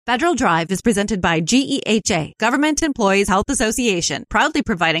Federal Drive is presented by GEHA, Government Employees Health Association, proudly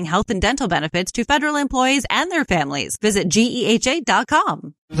providing health and dental benefits to federal employees and their families. Visit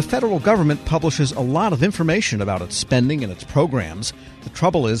GEHA.com. The federal government publishes a lot of information about its spending and its programs. The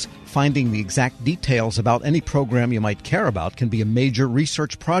trouble is, finding the exact details about any program you might care about can be a major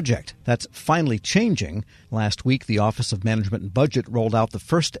research project. That's finally changing. Last week, the Office of Management and Budget rolled out the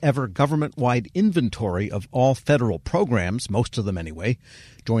first ever government-wide inventory of all federal programs, most of them anyway.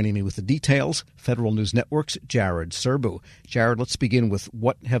 Joining me with the details, Federal News Network's Jared Serbu. Jared, let's begin with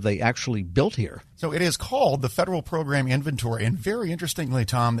what have they actually built here? So it is called the Federal Program Inventory, and very interestingly,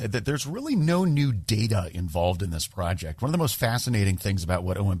 Tom, that there's really no new data involved in this project. One of the most fascinating things about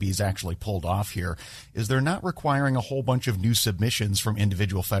what OMB's actually pulled off here is they're not requiring a whole bunch of new submissions from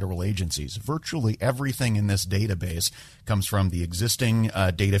individual federal agencies. Virtually everything in this database comes from the existing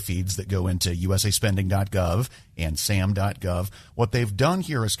data feeds that go into usaspending.gov and sam.gov. What they've done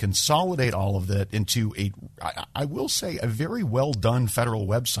here is consolidate all of that into I will say, a very well done federal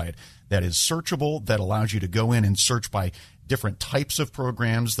website that is searchable, that allows you to go in and search by different types of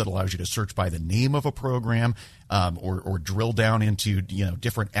programs, that allows you to search by the name of a program, or drill down into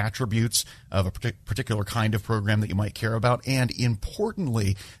different attributes of a particular kind of program that you might care about, and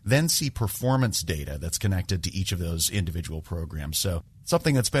importantly, then see performance data that's connected to each of those individual programs. So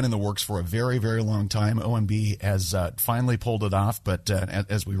something that's been in the works for a very, very long time. OMB has finally pulled it off, but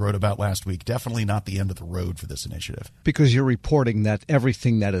as we wrote about last week, definitely not the end of the road for this initiative. Because you're reporting that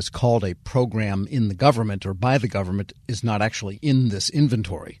everything that is called a program in the government or by the government is not actually in this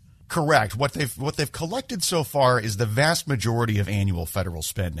inventory. Correct. What they've collected so far is the vast majority of annual federal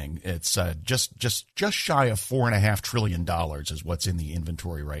spending. It's just shy of $4.5 trillion is what's in the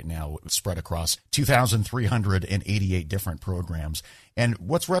inventory right now, spread across 2,388 different programs. And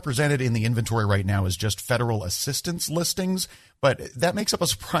what's represented in the inventory right now is just federal assistance listings, but that makes up a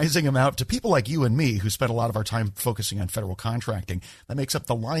surprising amount to people like you and me who spend a lot of our time focusing on federal contracting. That makes up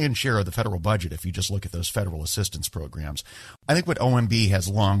the lion's share of the federal budget if you just look at those federal assistance programs. I think what OMB has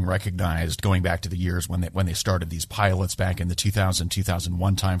long recognized, going back to the years when they started these pilots back in the 2000-2001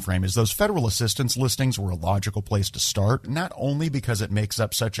 timeframe, is those federal assistance listings were a logical place to start, not only because it makes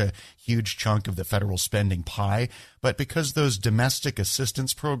up such a huge chunk of the federal spending pie, but because those domestic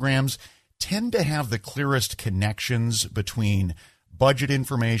assistance programs tend to have the clearest connections between budget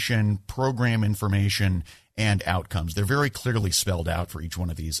information, program information, and outcomes. They're very clearly spelled out for each one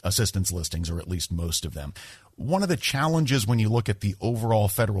of these assistance listings, or at least most of them. One of the challenges when you look at the overall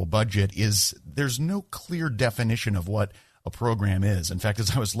federal budget is there's no clear definition of what a program is. In fact, as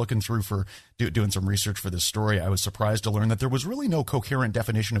I was looking through for doing some research for this story, I was surprised to learn that there was really no coherent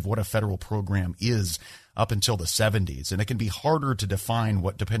definition of what a federal program is up until the 70s. And it can be harder to define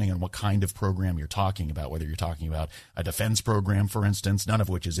depending on what kind of program you're talking about, whether you're talking about a defense program, for instance, none of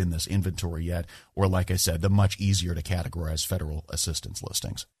which is in this inventory yet, or like I said, the much easier to categorize federal assistance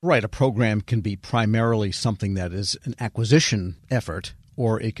listings. Right. A program can be primarily something that is an acquisition effort,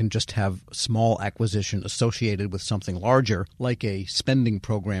 or it can just have small acquisition associated with something larger, like a spending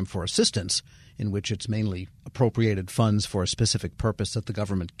program for assistance, in which it's mainly appropriated funds for a specific purpose that the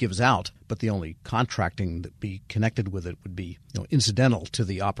government gives out, but the only contracting that be connected with it would be incidental to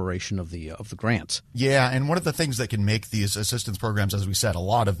the operation of the grants. Yeah, and one of the things that can make these assistance programs, as we said, a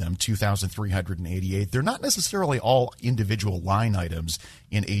lot of them, 2,388, they're not necessarily all individual line items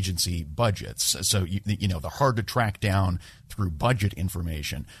in agency budgets. So, they're hard to track down through budget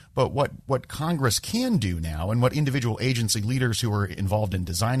information. But what Congress can do now, and what individual agency leaders who are involved in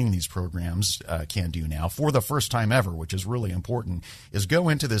designing these programs can do now, for the first time ever, which is really important, is go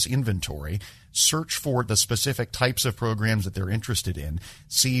into this inventory, search for the specific types of programs that they're interested in,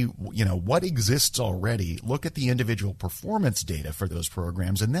 see what exists already, look at the individual performance data for those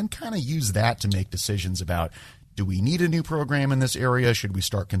programs, and then kind of use that to make decisions about, do we need a new program in this area? Should we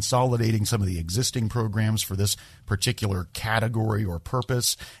start consolidating some of the existing programs for this particular category or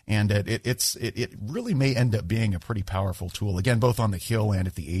purpose? And it really may end up being a pretty powerful tool, again, both on the Hill and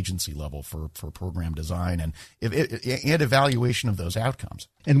at the agency level for program design and evaluation of those outcomes.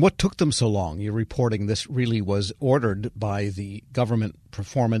 And what took them so long? You're reporting this really was ordered by the Government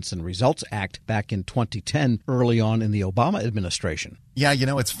Performance and Results Act back in 2010, early on in the Obama administration. Yeah,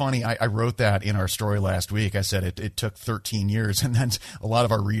 it's funny. I wrote that in our story last week. I said it took 13 years. And then a lot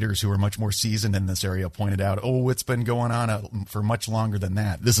of our readers who are much more seasoned in this area pointed out, it's been going on for much longer than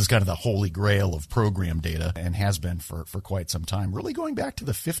that. This is kind of the holy grail of program data and has been for quite some time, really going back to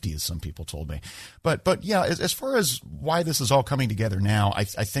the 50s, some people told me. But yeah, as far as why this is all coming together now, I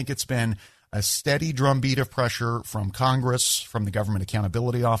think it's been a steady drumbeat of pressure from Congress, from the Government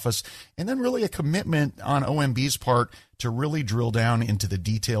Accountability Office, and then really a commitment on OMB's part to really drill down into the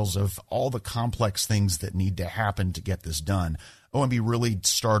details of all the complex things that need to happen to get this done. OMB really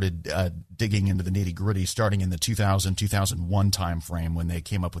started digging into the nitty-gritty starting in the 2000-2001 timeframe when they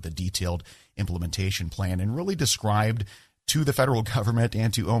came up with a detailed implementation plan and really described to the federal government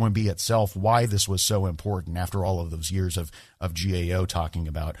and to OMB itself why this was so important after all of those years of GAO talking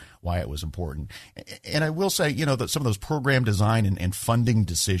about why it was important. And I will say, that some of those program design and funding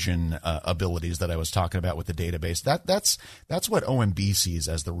decision abilities that I was talking about with the database, that's what OMB sees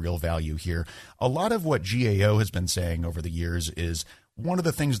as the real value here. A lot of what GAO has been saying over the years is one of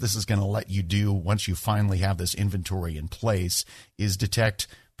the things this is going to let you do once you finally have this inventory in place is detect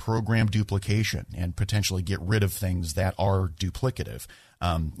program duplication and potentially get rid of things that are duplicative.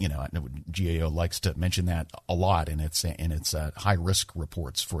 GAO likes to mention that a lot in its high risk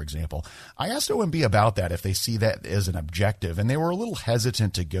reports, for example. I asked OMB about that, if they see that as an objective, and they were a little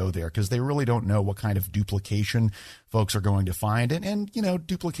hesitant to go there because they really don't know what kind of duplication folks are going to find. And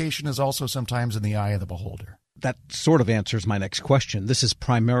duplication is also sometimes in the eye of the beholder. That sort of answers my next question. This is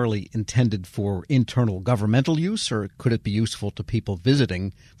primarily intended for internal governmental use, or could it be useful to people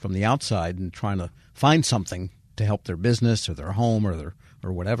visiting from the outside and trying to find something to help their business or their home or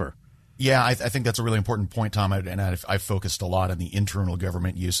whatever? Yeah, I think that's a really important point, Tom, and I've focused a lot on the internal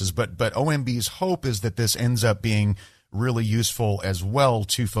government uses. But OMB's hope is that this ends up being really useful as well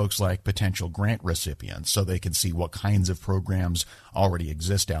to folks like potential grant recipients so they can see what kinds of programs already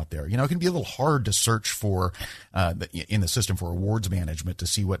exist out there. It can be a little hard to search for in the system for awards management to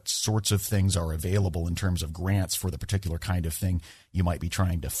see what sorts of things are available in terms of grants for the particular kind of thing you might be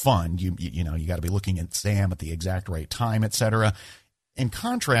trying to fund. You got to be looking at SAM at the exact right time, et cetera. In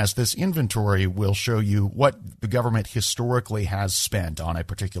contrast, this inventory will show you what the government historically has spent on a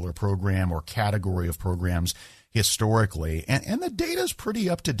particular program or category of programs historically, and the data is pretty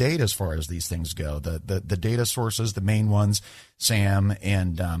up to date as far as these things go. The data sources, the main ones, SAM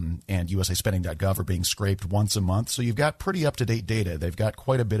and USAspending.gov, are being scraped once a month, so you've got pretty up to date data. They've got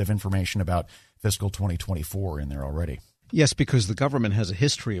quite a bit of information about fiscal 2024 in there already. Yes, because the government has a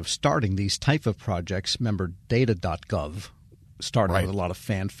history of starting these type of projects. Remember, data.gov started with a lot of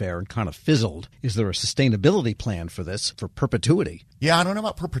fanfare and kind of fizzled. Is there a sustainability plan for this, for perpetuity? Yeah, I don't know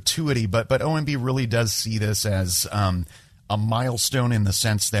about perpetuity, but OMB really does see this as a milestone in the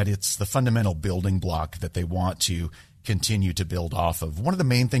sense that it's the fundamental building block that they want to continue to build off of. One of the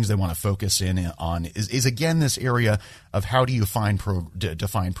main things they want to focus in on is again, this area of how do you define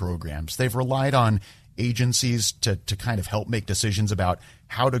programs. They've relied on agencies to kind of help make decisions about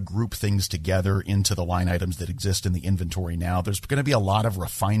how to group things together into the line items that exist in the inventory now. There's going to be a lot of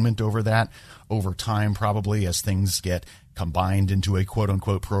refinement over that over time, probably, as things get combined into a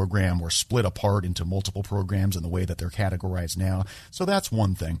quote-unquote program or split apart into multiple programs in the way that they're categorized now. So that's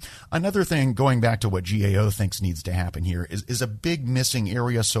one thing. Another thing, going back to what GAO thinks needs to happen here, is a big missing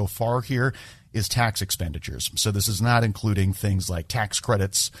area so far here is tax expenditures. So this is not including things like tax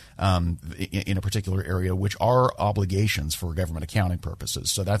credits in a particular area, which are obligations for government accounting purposes.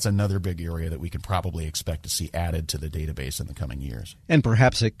 So that's another big area that we can probably expect to see added to the database in the coming years. And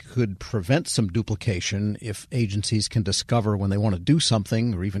perhaps it could prevent some duplication if agencies can discover when they want to do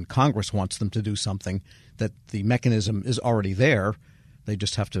something, or even Congress wants them to do something, that the mechanism is already there. They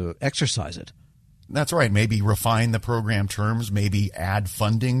just have to exercise it. That's right. Maybe refine the program terms, maybe add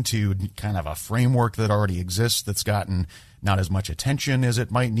funding to kind of a framework that already exists that's gotten not as much attention as it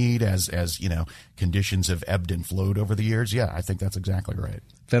might need as conditions have ebbed and flowed over the years. Yeah, I think that's exactly right.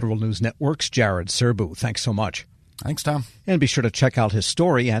 Federal News Network's Jared Serbu. Thanks so much. Thanks, Tom. And be sure to check out his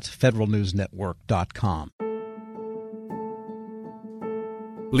story at federalnewsnetwork.com.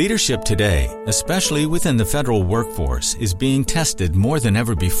 Leadership today, especially within the federal workforce, is being tested more than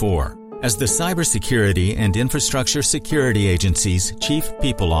ever before. As the Cybersecurity and Infrastructure Security Agency's Chief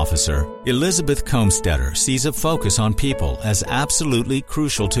People Officer, Elizabeth Comstetter sees a focus on people as absolutely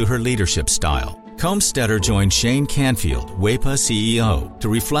crucial to her leadership style. Comstetter joined Shane Canfield, WEPA CEO, to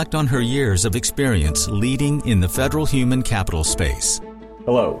reflect on her years of experience leading in the federal human capital space.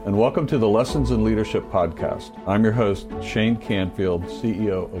 Hello, and welcome to the Lessons in Leadership podcast. I'm your host, Shane Canfield,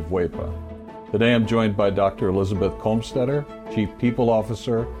 CEO of WEPA. Today I'm joined by Dr. Elizabeth Comstetter, Chief People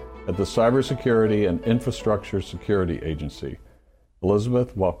Officer at the Cybersecurity and Infrastructure Security Agency.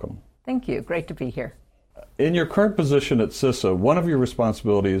 Elizabeth, welcome. Thank you. Great to be here. In your current position at CISA, one of your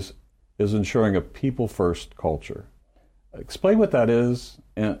responsibilities is ensuring a people-first culture. Explain what that is,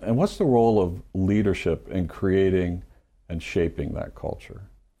 and what's the role of leadership in creating and shaping that culture?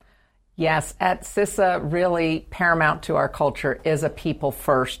 Yes, at CISA, really paramount to our culture is a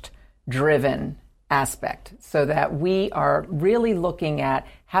people-first driven aspect, so that we are really looking at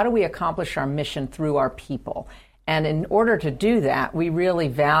how do we accomplish our mission through our people. And in order to do that, we really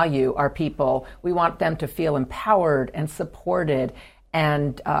value our people. We want them to feel empowered and supported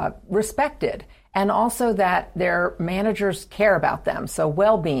and respected, and also that their managers care about them. So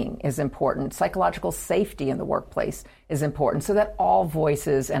well-being is important. Psychological safety in the workplace is important, so that all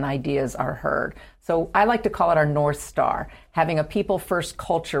voices and ideas are heard. So I like to call it our North Star. Having a people-first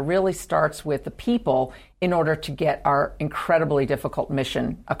culture really starts with the people in order to get our incredibly difficult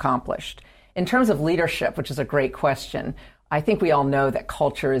mission accomplished. In terms of leadership, which is a great question, I think we all know that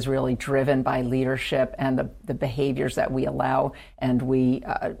culture is really driven by leadership and the behaviors that we allow and we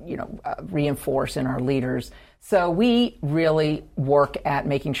reinforce in our leaders. So we really work at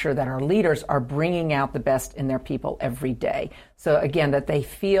making sure that our leaders are bringing out the best in their people every day. So again, that they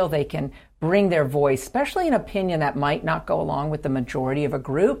feel they can bring their voice, especially an opinion that might not go along with the majority of a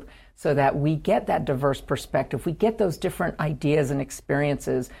group, so that we get that diverse perspective. We get those different ideas and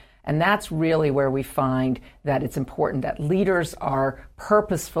experiences. And that's really where we find that it's important that leaders are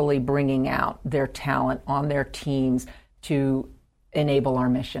purposefully bringing out their talent on their teams to enable our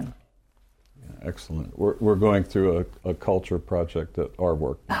mission. Yeah, excellent. We're going through a culture project at our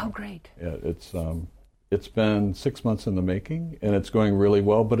work now. Oh, great. Yeah, it's been 6 months in the making, and it's going really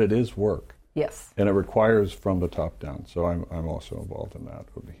well, but it is work. Yes. And it requires from the top down. So I'm also involved in that.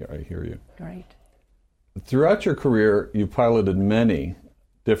 I hear you. Great. Throughout your career, you piloted many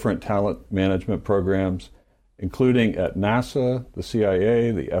different talent management programs, including at NASA, the CIA,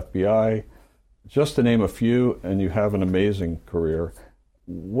 the FBI, just to name a few, and you have an amazing career.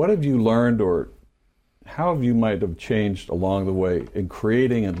 What have you learned, or how have you might have changed along the way in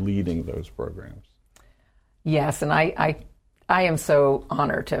creating and leading those programs? Yes, and I am so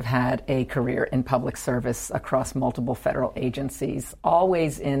honored to have had a career in public service across multiple federal agencies,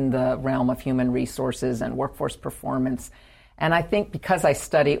 always in the realm of human resources and workforce performance. And I think because I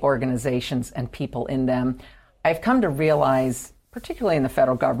study organizations and people in them, I've come to realize, particularly in the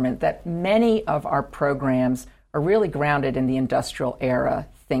federal government, that many of our programs are really grounded in the industrial era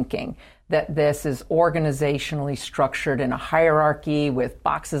thinking, that this is organizationally structured in a hierarchy with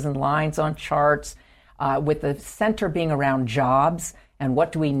boxes and lines on charts, with the center being around jobs and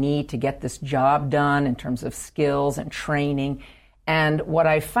what do we need to get this job done in terms of skills and training. And what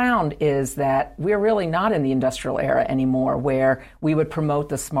I found is that we're really not in the industrial era anymore, where we would promote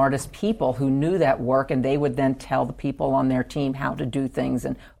the smartest people who knew that work, and they would then tell the people on their team how to do things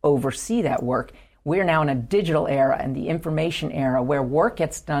and oversee that work. We're now in a digital era and the information era, where work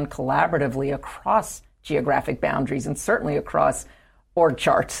gets done collaboratively across geographic boundaries and certainly across org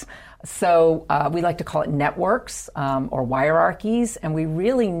charts. So we like to call it networks or hierarchies, and we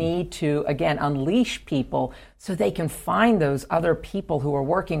really need to, again, unleash people so they can find those other people who are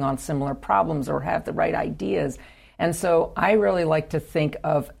working on similar problems or have the right ideas. And so I really like to think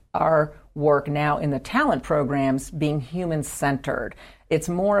of our work now in the talent programs being human-centered. It's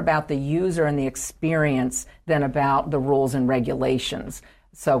more about the user and the experience than about the rules and regulations.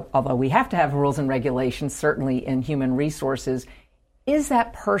 So although we have to have rules and regulations, certainly in human resources, is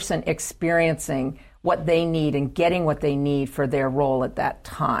that person experiencing what they need and getting what they need for their role at that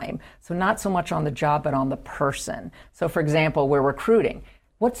time? So not so much on the job, but on the person. So for example, we're recruiting.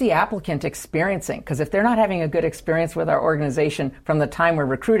 What's the applicant experiencing? Because if they're not having a good experience with our organization from the time we're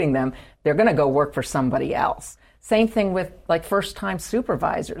recruiting them, they're going to go work for somebody else. Same thing with like first-time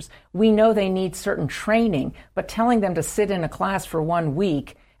supervisors. We know they need certain training, but telling them to sit in a class for 1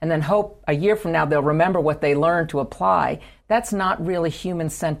 week and then hope a year from now they'll remember what they learned to apply, that's not really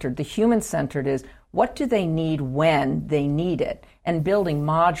human-centered. The human-centered is, what do they need when they need it? And building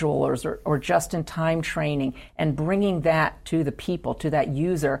modules or just-in-time training and bringing that to the people, to that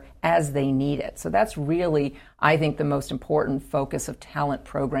user as they need it. So that's really, I think, the most important focus of talent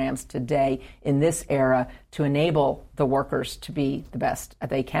programs today in this era, to enable the workers to be the best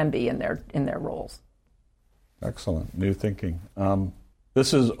they can be in their roles. Excellent. New thinking.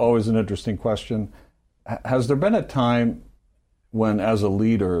 This is always an interesting question. Has there been a time when, as a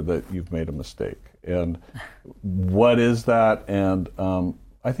leader, that you've made a mistake? And what is that? And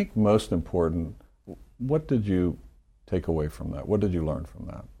I think most important, what did you take away from that? What did you learn from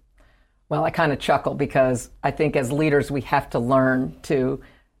that? Well, I kind of chuckle because I think as leaders we have to learn to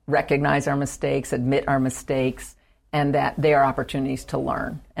recognize our mistakes, admit our mistakes, and that they are opportunities to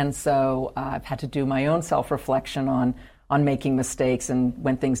learn. And so I've had to do my own self-reflection on making mistakes and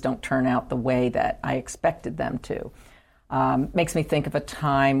when things don't turn out the way that I expected them to. Makes me think of a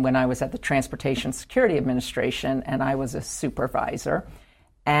time when I was at the Transportation Security Administration and I was a supervisor,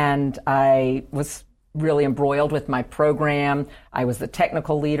 and I was really embroiled with my program. I was the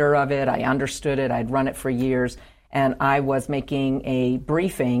technical leader of it. I understood it. I'd run it for years. And I was making a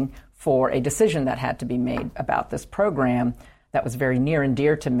briefing for a decision that had to be made about this program that was very near and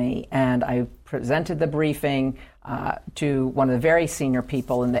dear to me. And I presented the briefing to one of the very senior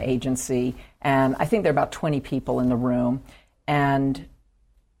people in the agency. And I think there are about 20 people in the room. And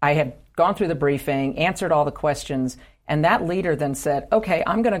I had gone through the briefing, answered all the questions, and that leader then said, okay,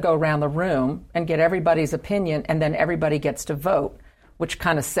 I'm going to go around the room and get everybody's opinion, and then everybody gets to vote, which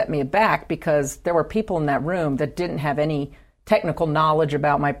kind of set me aback because there were people in that room that didn't have any technical knowledge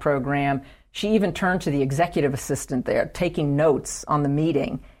about my program. She even turned to the executive assistant there, taking notes on the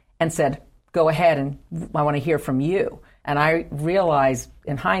meeting, and said, go ahead, and I want to hear from you. And I realized,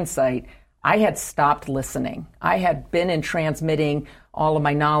 in hindsight, I had stopped listening. I had been in transmitting all of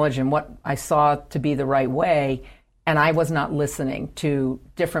my knowledge and what I saw to be the right way, and I was not listening to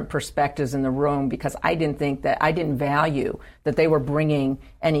different perspectives in the room because I didn't value that they were bringing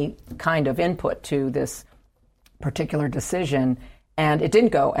any kind of input to this particular decision. And it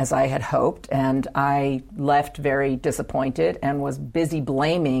didn't go as I had hoped, and I left very disappointed and was busy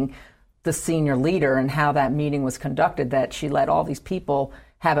blaming the senior leader and how that meeting was conducted, that she let all these people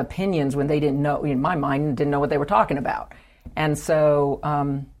have opinions when they didn't know, in my mind, didn't know what they were talking about. And so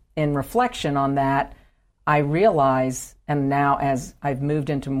in reflection on that, I realize, and now as I've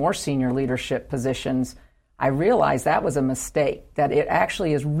moved into more senior leadership positions, I realize that was a mistake, that it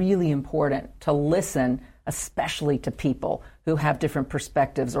actually is really important to listen, especially to people who have different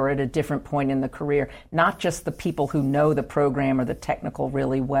perspectives or at a different point in the career, not just the people who know the program or the technical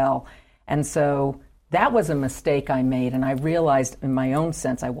really well. And so that was a mistake I made, and I realized in my own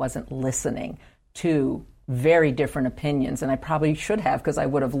sense I wasn't listening to very different opinions, and I probably should have, because I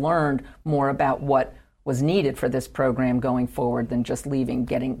would have learned more about what was needed for this program going forward than just leaving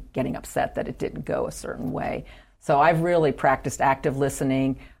getting upset that it didn't go a certain way. So I've really practiced active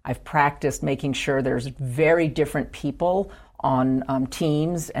listening. I've practiced making sure there's very different people on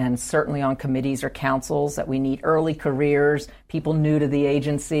teams and certainly on committees or councils, that we need early careers, people new to the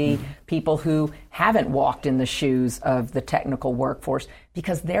agency, people who haven't walked in the shoes of the technical workforce,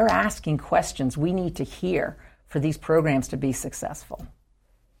 because they're asking questions we need to hear for these programs to be successful.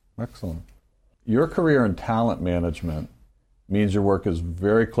 Excellent. Your career in talent management means your work is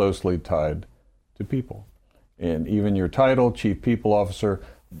very closely tied to people. And even your title, Chief People Officer,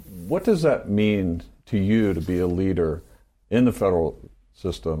 what does that mean to you to be a leader in the federal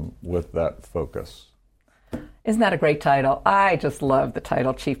system with that focus? Isn't that a great title? I just love the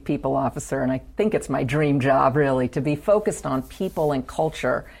title Chief People Officer, and I think it's my dream job, really, to be focused on people and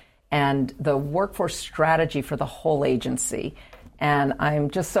culture and the workforce strategy for the whole agency. And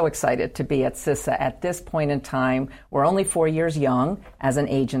I'm just so excited to be at CISA at this point in time. We're only 4 years young as an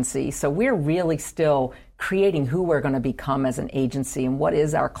agency, so we're really still creating who we're going to become as an agency and what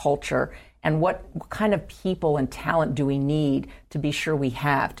is our culture and what kind of people and talent do we need to be sure we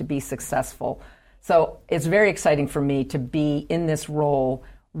have to be successful. So it's very exciting for me to be in this role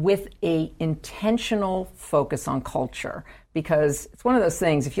with a intentional focus on culture, because it's one of those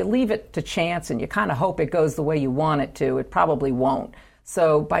things, if you leave it to chance and you kind of hope it goes the way you want it to, it probably won't.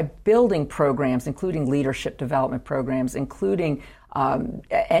 So by building programs, including leadership development programs, including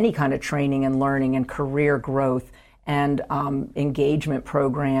any kind of training and learning and career growth and engagement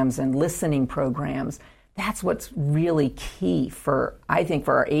programs and listening programs, that's what's really key for, I think,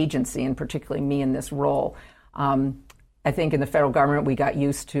 for our agency, and particularly me in this role. I think in the federal government, we got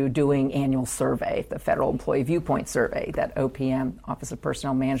used to doing annual survey, the Federal Employee Viewpoint Survey that OPM, Office of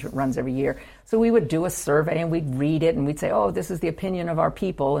Personnel Management, runs every year. So we would do a survey and we'd read it and we'd say, oh, this is the opinion of our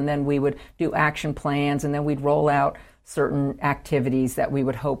people. And then we would do action plans, and then we'd roll out certain activities that we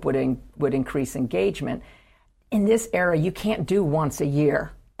would hope would increase engagement. In this era, you can't do once a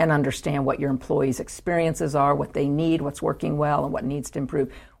year and understand what your employees' experiences are, what they need, what's working well, and what needs to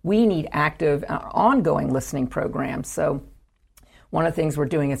improve. We need active, ongoing listening programs. So one of the things we're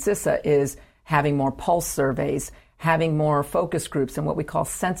doing at CISA is having more pulse surveys, having more focus groups and what we call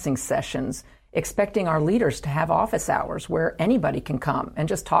sensing sessions, expecting our leaders to have office hours where anybody can come and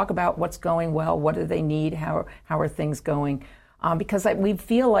just talk about what's going well, what do they need, how are things going, because we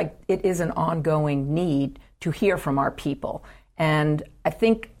feel like it is an ongoing need to hear from our people. And I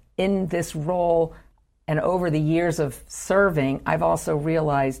think in this role and over the years of serving, I've also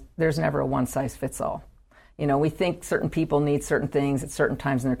realized there's never a one-size-fits-all. You know, we think certain people need certain things at certain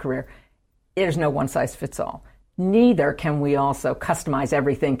times in their career. There's no one-size-fits-all. Neither can we also customize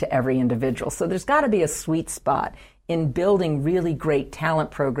everything to every individual. So there's got to be a sweet spot in building really great talent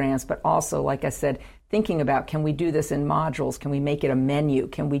programs, but also, like I said, thinking about, can we do this in modules? Can we make it a menu?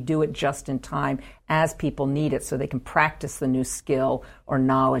 Can we do it just in time as people need it so they can practice the new skill or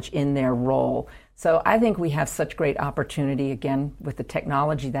knowledge in their role? So I think we have such great opportunity, again, with the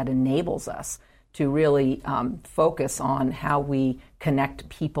technology that enables us to really focus on how we connect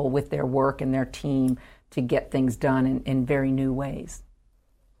people with their work and their team to get things done in very new ways.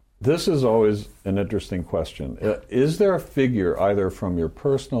 This is always an interesting question. Is there a figure, either from your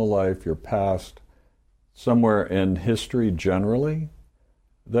personal life, your past, somewhere in history generally,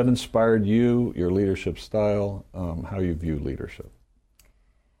 that inspired you, your leadership style, how you view leadership?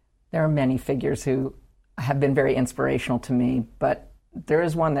 There are many figures who have been very inspirational to me, but there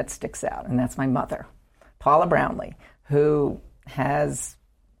is one that sticks out, and that's my mother, Paula Brownlee, who has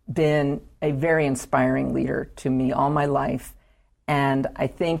been a very inspiring leader to me all my life. And I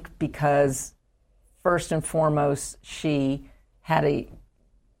think because, first and foremost, she had a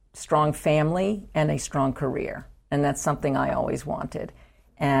strong family and a strong career. And that's something I always wanted.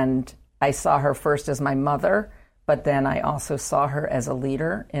 And I saw her first as my mother, but then I also saw her as a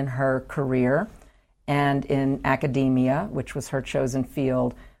leader in her career and in academia, which was her chosen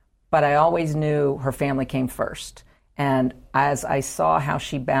field. But I always knew her family came first. And as I saw how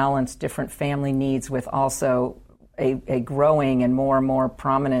she balanced different family needs with also a growing and more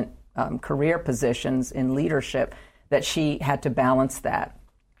prominent career positions in leadership, that she had to balance that.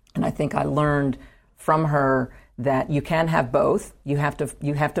 And I think I learned from her that you can have both. You have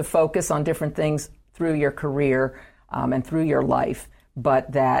to focus on different things through your career and through your life,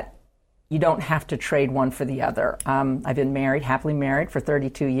 but that you don't have to trade one for the other. I've been happily married for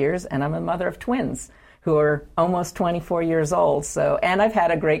 32 years, and I'm a mother of twins who are almost 24 years old. And I've had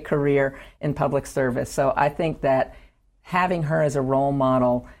a great career in public service. So I think that having her as a role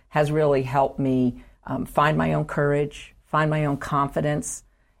model has really helped me find my own courage, find my own confidence,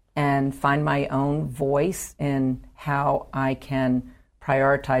 and find my own voice in how I can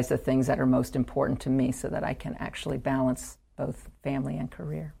prioritize the things that are most important to me so that I can actually balance both family and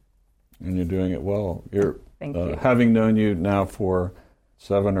career. And you're doing it well. Thank you. Having known you now for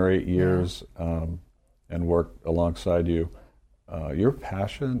 7 or 8 years, and worked alongside you, your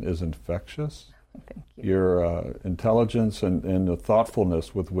passion is infectious. Thank you. Your intelligence and the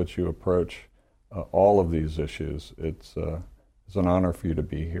thoughtfulness with which you approach all of these issues, it's an honor for you to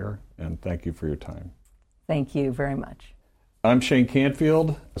be here, and thank you for your time. Thank you very much. I'm Shane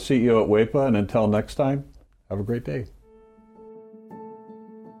Canfield, CEO at WEPA, and until next time, have a great day.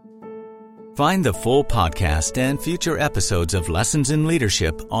 Find the full podcast and future episodes of Lessons in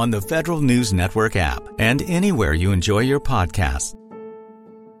Leadership on the Federal News Network app and anywhere you enjoy your podcasts.